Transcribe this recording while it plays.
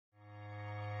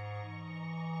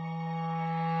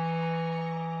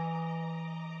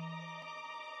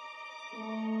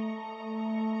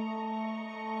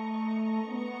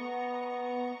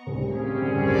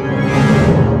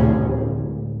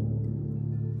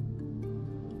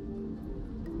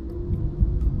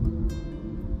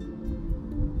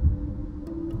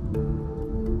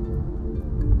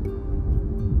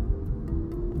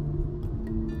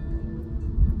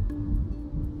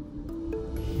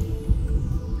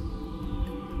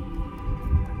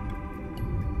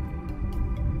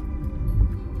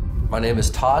My name is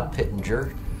Todd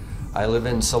Pittenger. I live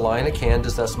in Salina,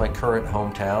 Kansas. That's my current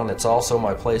hometown. It's also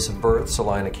my place of birth,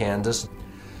 Salina, Kansas.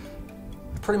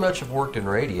 I pretty much have worked in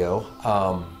radio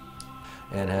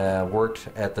and have worked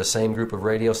at the same group of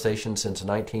radio stations since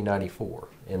 1994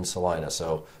 in Salina,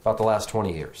 so about the last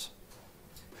 20 years.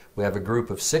 We have a group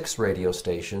of 6 radio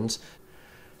stations,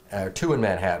 2 in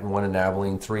Manhattan, 1 in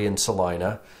Abilene, 3 in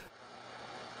Salina.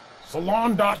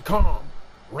 Salon.com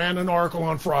ran an article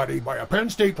on Friday by a Penn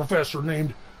State professor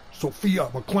named Sophia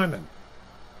McClennen.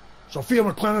 Sophia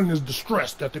McClennen is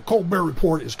distressed that the Colbert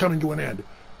Report is coming to an end.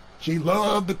 She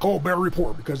loved the Colbert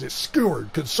Report because it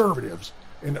skewered conservatives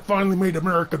and it finally made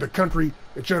America the country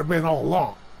it should have been all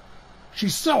along.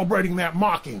 She's celebrating that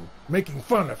mocking, making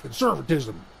fun of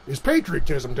conservatism is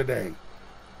patriotism today.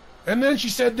 And then she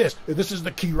said this is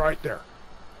the key right there.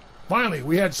 Finally,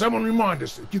 we had someone remind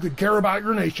us that you could care about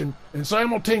your nation and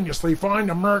simultaneously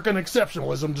find American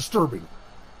exceptionalism disturbing.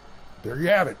 There you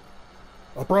have it.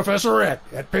 A professorette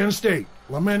at Penn State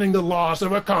lamenting the loss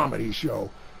of a comedy show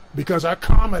because a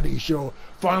comedy show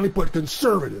finally put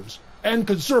conservatives and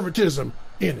conservatism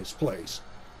in its place.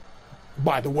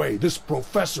 By the way, this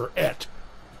professorette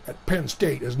at Penn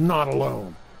State is not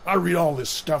alone. I read all this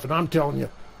stuff and I'm telling you,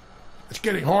 it's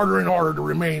getting harder and harder to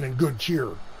remain in good cheer.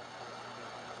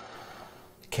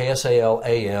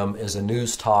 KSAL-AM is a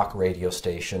news talk radio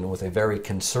station with a very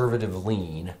conservative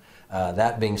lean.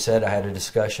 That being said, I had a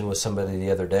discussion with somebody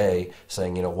the other day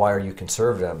saying, why are you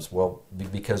conservatives? Well,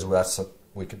 because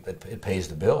it pays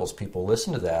the bills. People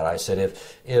listen to that. I said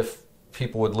if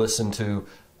people would listen to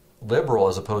liberal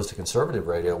as opposed to conservative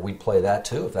radio, we'd play that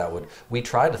too. We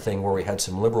tried a thing where we had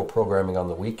some liberal programming on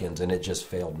the weekends and it just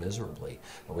failed miserably.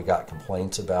 We got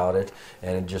complaints about it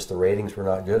and the ratings were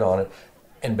not good on it.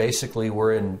 And basically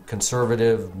we're in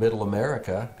conservative middle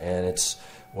America and it's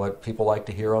what people like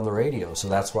to hear on the radio. So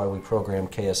that's why we program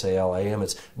KSAL-AM.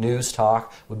 It's news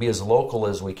talk. We'll be as local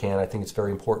as we can. I think it's very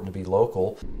important to be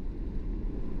local.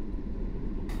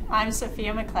 I'm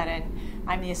Sophia McClennen.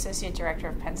 I'm the Associate Director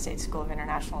of Penn State School of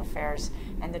International Affairs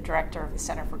and the Director of the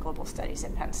Center for Global Studies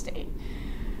at Penn State.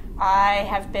 I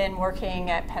have been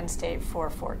working at Penn State for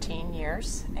 14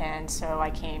 years, and so I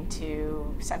came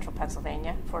to Central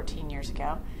Pennsylvania 14 years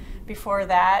ago. Before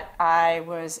that, I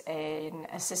was an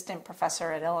assistant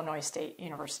professor at Illinois State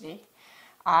University.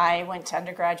 I went to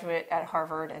undergraduate at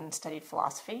Harvard and studied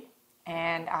philosophy,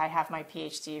 and I have my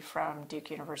PhD from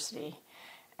Duke University.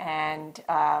 And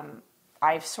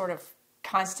I've sort of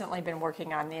constantly been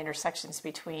working on the intersections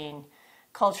between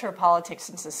culture, politics,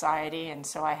 and society, and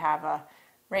so I have a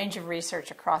range of research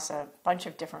across a bunch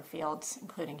of different fields,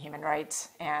 including human rights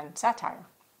and satire.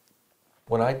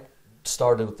 When I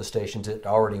started with the stations, it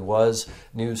already was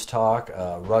news talk.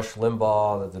 Rush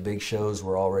Limbaugh, the big shows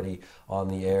were already on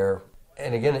the air.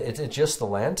 And again, it's just the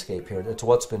landscape here. It's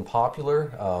what's been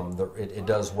popular. It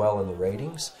does well in the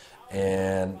ratings.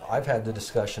 And I've had the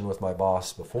discussion with my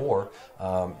boss before,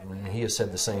 and he has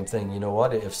said the same thing. You know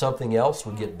what, if something else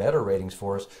would get better ratings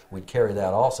for us, we'd carry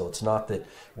that also. It's not that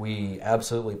we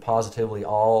absolutely positively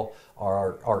all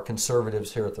are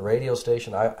conservatives here at the radio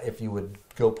station. If you would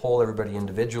go poll everybody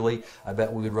individually, I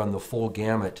bet we would run the full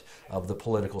gamut of the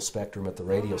political spectrum at the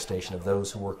radio station of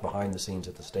those who work behind the scenes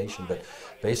at the station. But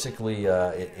basically,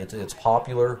 it's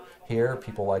popular here.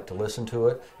 People like to listen to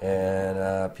it,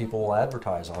 and people will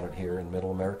advertise on it here in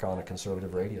Middle America on a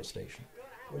conservative radio station.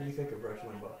 What do you think of Rush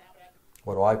Limbaugh?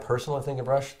 What do I personally think of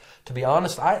Rush? To be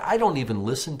honest, I don't even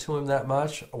listen to him that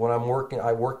much. When I'm working,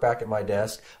 I work back at my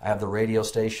desk. I have the radio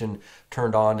station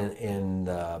turned on in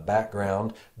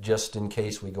background just in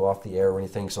case we go off the air or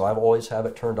anything. So I always have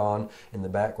it turned on in the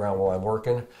background while I'm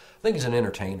working. I think he's an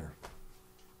entertainer.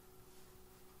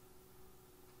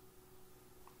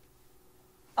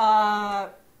 Well,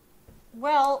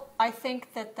 I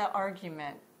think that the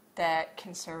argument that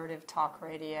conservative talk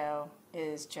radio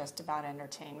is just about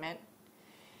entertainment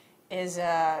is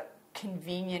a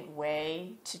convenient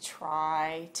way to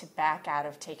try to back out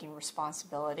of taking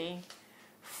responsibility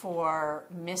for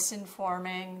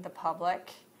misinforming the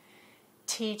public,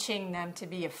 teaching them to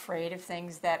be afraid of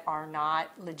things that are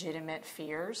not legitimate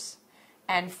fears,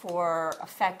 and for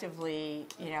effectively,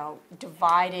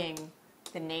 dividing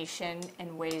the nation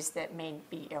in ways that may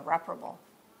be irreparable.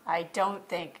 I don't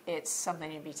think it's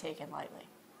something to be taken lightly.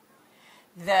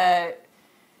 The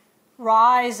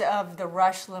rise of the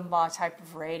Rush Limbaugh type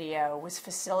of radio was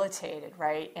facilitated,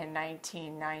 right, in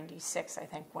 1996, I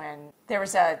think, when there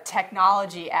was a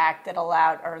technology act that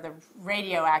allowed, or the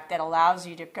radio act that allows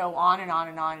you to go on and on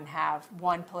and on and have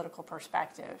one political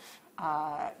perspective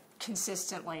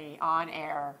consistently on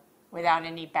air without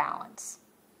any balance.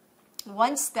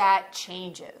 Once that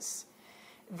changes,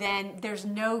 then there's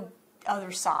no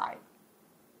other side.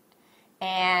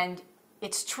 And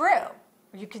it's true.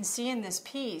 You can see in this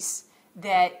piece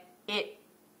that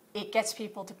it gets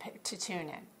people to tune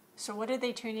in. So what are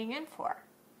they tuning in for?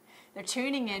 They're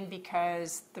tuning in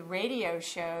because the radio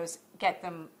shows get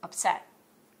them upset.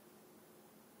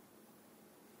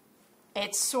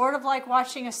 It's sort of like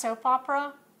watching a soap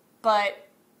opera, but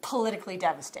politically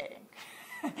devastating.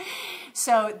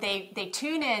 So they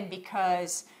tune in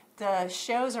because the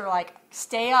shows are like,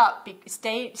 stay up,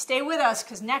 stay with us,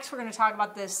 because next we're going to talk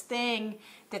about this thing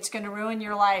that's going to ruin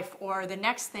your life, or the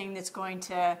next thing that's going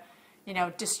to, you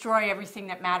know, destroy everything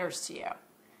that matters to you.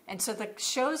 And so the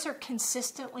shows are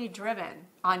consistently driven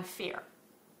on fear.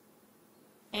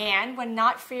 And when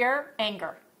not fear,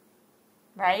 anger,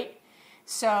 right?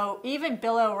 So even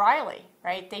Bill O'Reilly,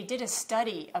 right? They did a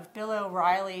study of Bill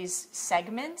O'Reilly's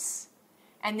segments,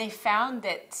 and they found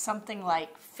that something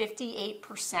like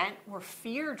 58% were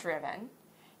fear-driven.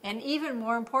 And even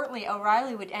more importantly,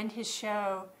 O'Reilly would end his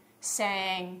show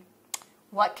saying,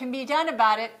 what can be done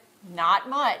about it? Not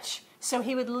much. So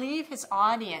he would leave his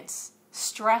audience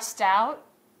stressed out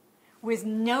with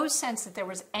no sense that there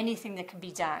was anything that could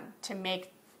be done to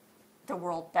make the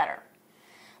world better.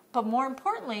 But more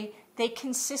importantly, they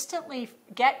consistently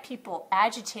get people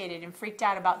agitated and freaked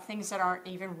out about things that aren't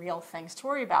even real things to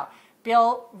worry about.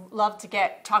 Bill loved to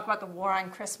talk about the war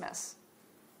on Christmas,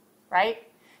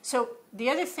 right? So the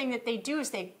other thing that they do is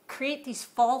they create these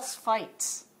false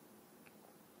fights.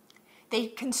 They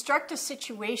construct a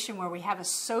situation where we have a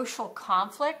social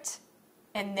conflict,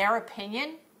 in their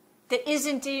opinion, that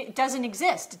doesn't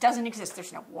exist. It doesn't exist.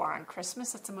 There's no war on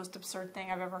Christmas. That's the most absurd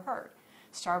thing I've ever heard.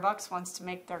 Starbucks wants to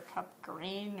make their cup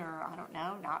green, or I don't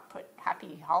know, not put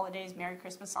Happy Holidays, Merry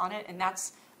Christmas on it, and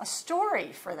that's a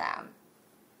story for them.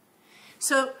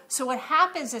 So what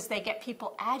happens is they get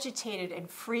people agitated and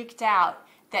freaked out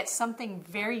that something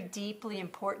very deeply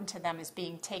important to them is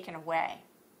being taken away.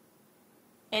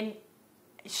 And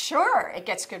sure, it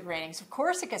gets good ratings. Of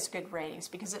course it gets good ratings,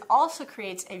 because it also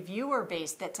creates a viewer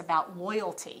base that's about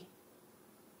loyalty.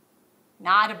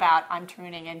 Not about, I'm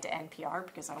tuning into NPR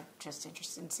because I'm just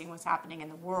interested in seeing what's happening in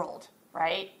the world,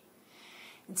 right?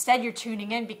 Instead, you're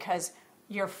tuning in because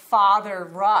your father,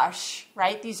 Rush,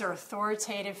 right? These are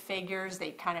authoritative figures.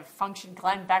 They kind of function.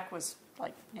 Glenn Beck was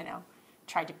like, you know,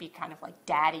 tried to be kind of like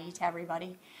daddy to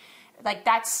everybody. Like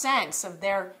that sense of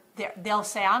they'll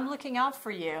say, I'm looking out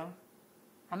for you.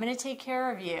 I'm going to take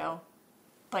care of you.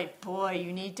 But boy,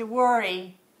 you need to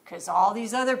worry, because all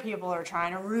these other people are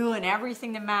trying to ruin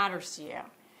everything that matters to you.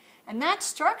 And that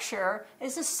structure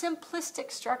is a simplistic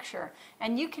structure,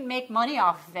 and you can make money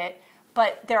off of it,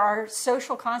 but there are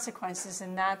social consequences,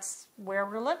 and that's where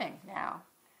we're living now.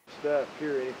 Stuff,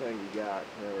 cure anything you got.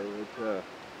 It's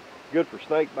good for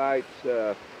snake bites.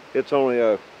 It's only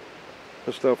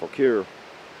this stuff will cure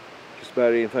just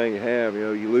about anything you have. You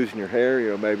know, you losing your hair, you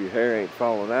know, maybe your hair ain't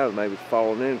falling out, maybe it's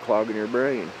falling in, clogging your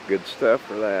brain. Good stuff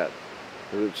for that.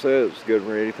 As it says, it's good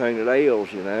for anything that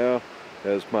ails, you know,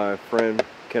 as my friend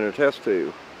can attest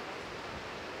to.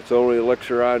 It's the only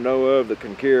elixir I know of that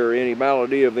can cure any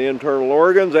malady of the internal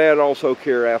organs and also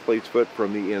cure athlete's foot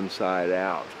from the inside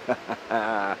out.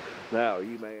 Now,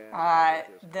 you may ask,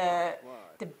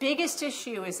 the biggest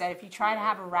issue is that if you try to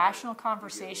have a rational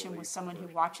conversation with someone who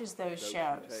watches those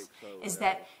shows, is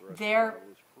that their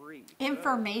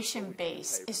information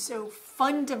base is so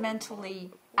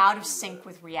fundamentally out of sync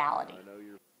with reality.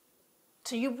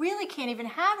 So you really can't even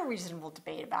have a reasonable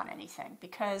debate about anything,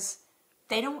 because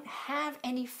they don't have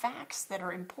any facts that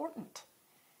are important,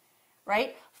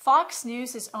 right? Fox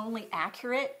News is only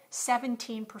accurate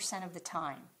 17% of the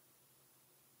time.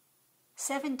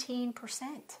 17%.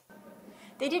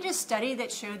 They did a study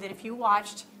that showed that if you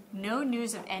watched no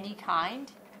news of any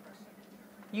kind,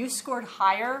 you scored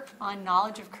higher on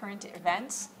knowledge of current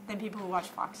events than people who watch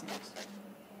Fox News.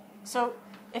 So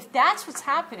if that's what's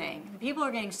happening, people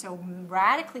are getting so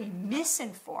radically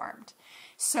misinformed,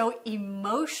 so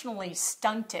emotionally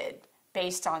stunted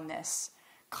based on this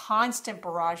constant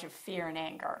barrage of fear and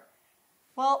anger.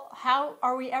 Well, how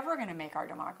are we ever going to make our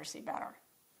democracy better?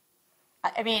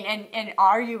 I mean, and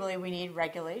arguably we need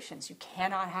regulations. You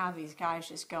cannot have these guys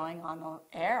just going on the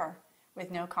air with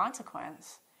no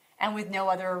consequence and with no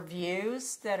other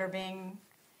views that are being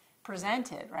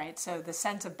presented, right? So the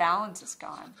sense of balance is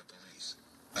gone.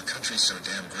 A country so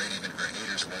damn great even her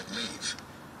haters won't leave.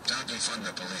 Don't defund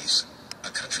the police. A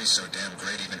country so damn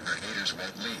great even her haters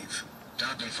won't leave.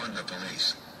 Don't defund the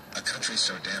police. A country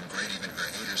so damn great even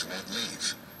her haters won't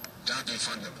leave. Don't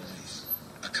defund the police.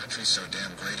 A country so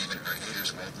damn great even her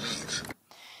haters won't leave.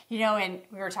 You know, and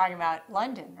we were talking about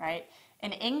London, right?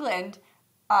 In England,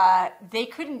 They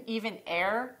couldn't even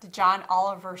air the John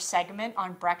Oliver segment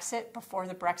on Brexit before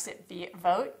the Brexit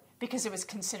vote because it was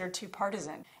considered too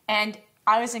partisan. And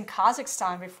I was in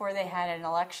Kazakhstan before they had an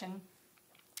election,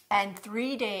 and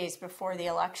 3 days before the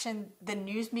election, the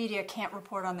news media can't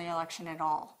report on the election at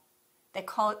all. They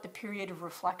call it the period of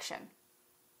reflection.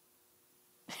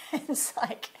 It's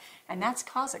like, and that's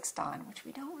Kazakhstan, which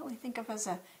we don't really think of as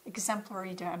an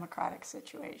exemplary democratic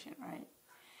situation, right?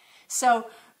 So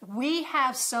we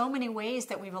have so many ways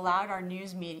that we've allowed our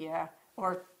news media,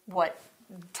 or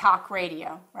talk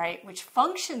radio, right, which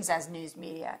functions as news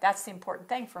media. That's the important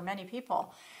thing for many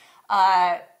people.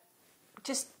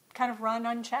 Just kind of run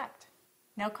unchecked.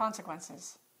 No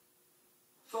consequences.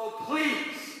 So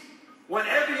please,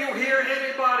 whenever you hear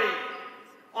anybody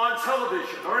on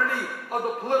television or any of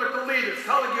the political leaders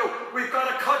telling you, we've got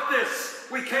to cut this,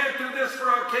 we can't do this for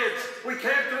our kids, we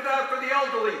can't do that for the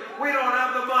elderly, we don't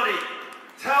have the money,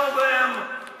 tell them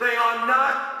they are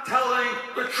not telling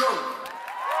the truth.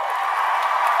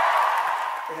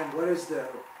 And what is the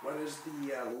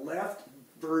left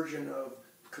version of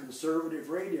conservative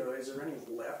radio? Is there any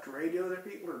left radio that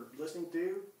people are listening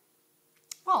to?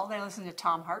 Well, they listen to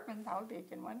Tom Hartman. That would be a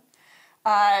good one.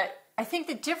 I think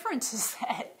the difference is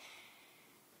that,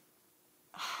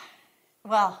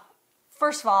 well,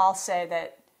 first of all, I'll say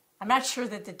that I'm not sure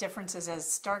that the difference is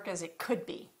as stark as it could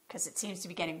be, because it seems to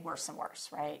be getting worse and worse,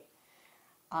 right?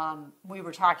 We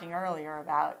were talking earlier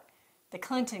about the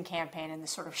Clinton campaign and the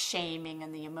sort of shaming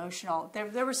and the emotional. There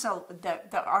were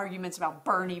the arguments about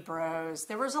Bernie bros.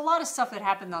 There was a lot of stuff that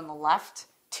happened on the left,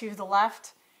 to the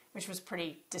left, which was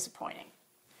pretty disappointing.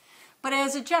 But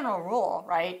as a general rule,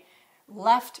 right,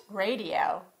 left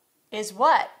radio is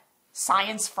what?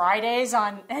 Science Fridays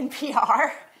on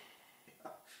NPR?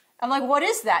 I'm like, what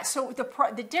is that? So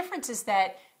the difference is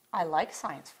that I like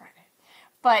Science Friday.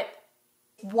 But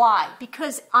why?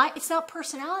 Because it's not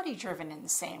personality driven in the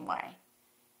same way.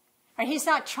 Right? He's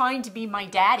not trying to be my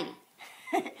daddy.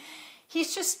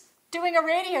 He's just doing a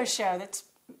radio show that's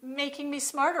making me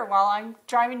smarter while I'm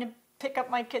driving to pick up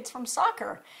my kids from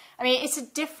soccer. I mean, it's a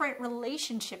different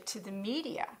relationship to the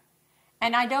media.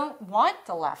 And I don't want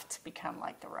the left to become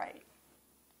like the right.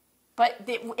 But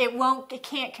it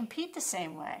can't compete the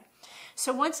same way.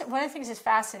 So one of the things that's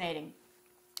fascinating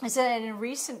is that in a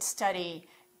recent study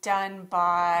done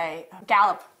by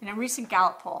Gallup, in a recent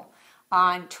Gallup poll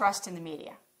on trust in the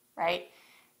media, right?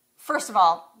 First of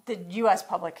all, the U.S.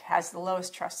 public has the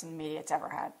lowest trust in the media it's ever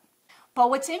had. But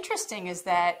what's interesting is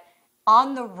that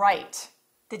on the right,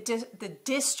 the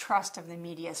distrust of the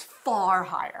media is far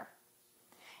higher.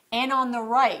 And on the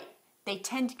right, they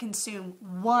tend to consume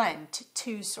 1 to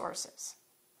 2 sources.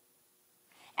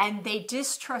 And they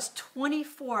distrust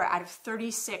 24 out of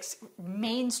 36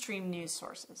 mainstream news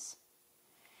sources.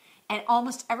 And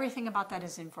almost everything about that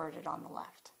is inverted on the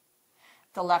left.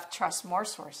 The left trusts more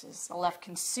sources. The left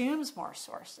consumes more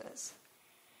sources.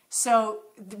 So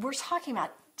we're talking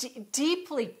about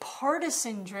deeply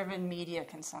partisan-driven media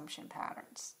consumption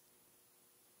patterns.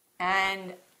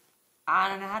 And I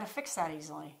don't know how to fix that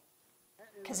easily.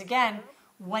 Because again,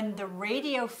 when the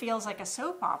radio feels like a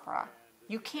soap opera,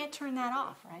 you can't turn that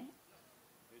off, right?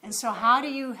 And so how do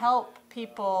you help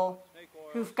people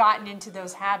who've gotten into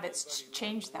those habits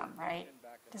change them, right?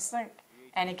 Just like,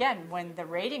 and again, when the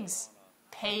ratings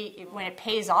when it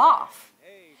pays off,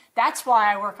 that's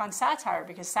why I work on satire,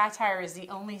 because satire is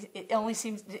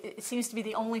it seems to be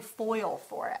the only foil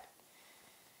for it,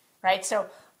 right? So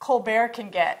Colbert can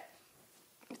get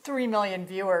 3 million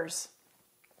viewers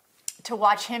to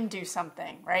watch him do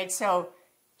something, right? So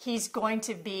he's going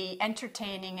to be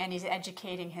entertaining and he's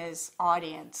educating his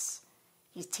audience.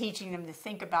 He's teaching them to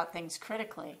think about things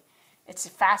critically. It's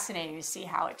fascinating to see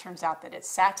how it turns out that it's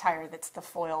satire that's the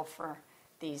foil for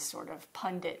these sort of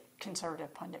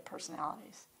conservative pundit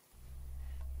personalities.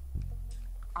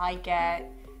 I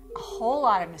get a whole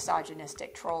lot of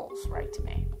misogynistic trolls write to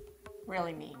me.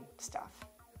 Really mean stuff.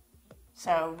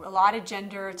 So a lot of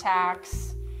gender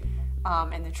attacks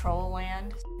in the troll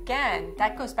land. Again,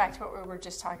 that goes back to what we were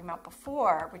just talking about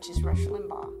before, which is Rush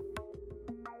Limbaugh.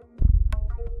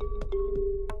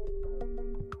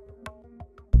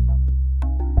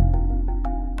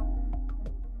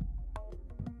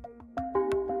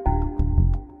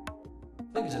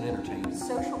 Things and entertainment.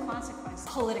 Social consequences.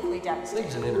 Politically devastating.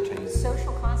 Things and entertainment.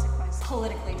 Social consequences.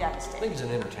 Politically devastating. Things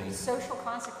and entertainment. Social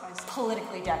consequences.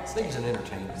 Politically devastating. Things and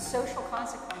entertainment. Social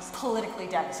consequences. Politically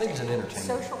devastating. Things and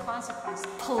entertainment. Social consequences.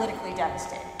 Politically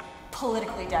devastating.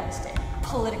 Politically devastating.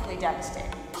 Politically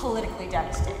devastating. Politically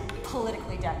devastating.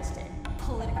 Politically devastating.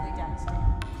 Politically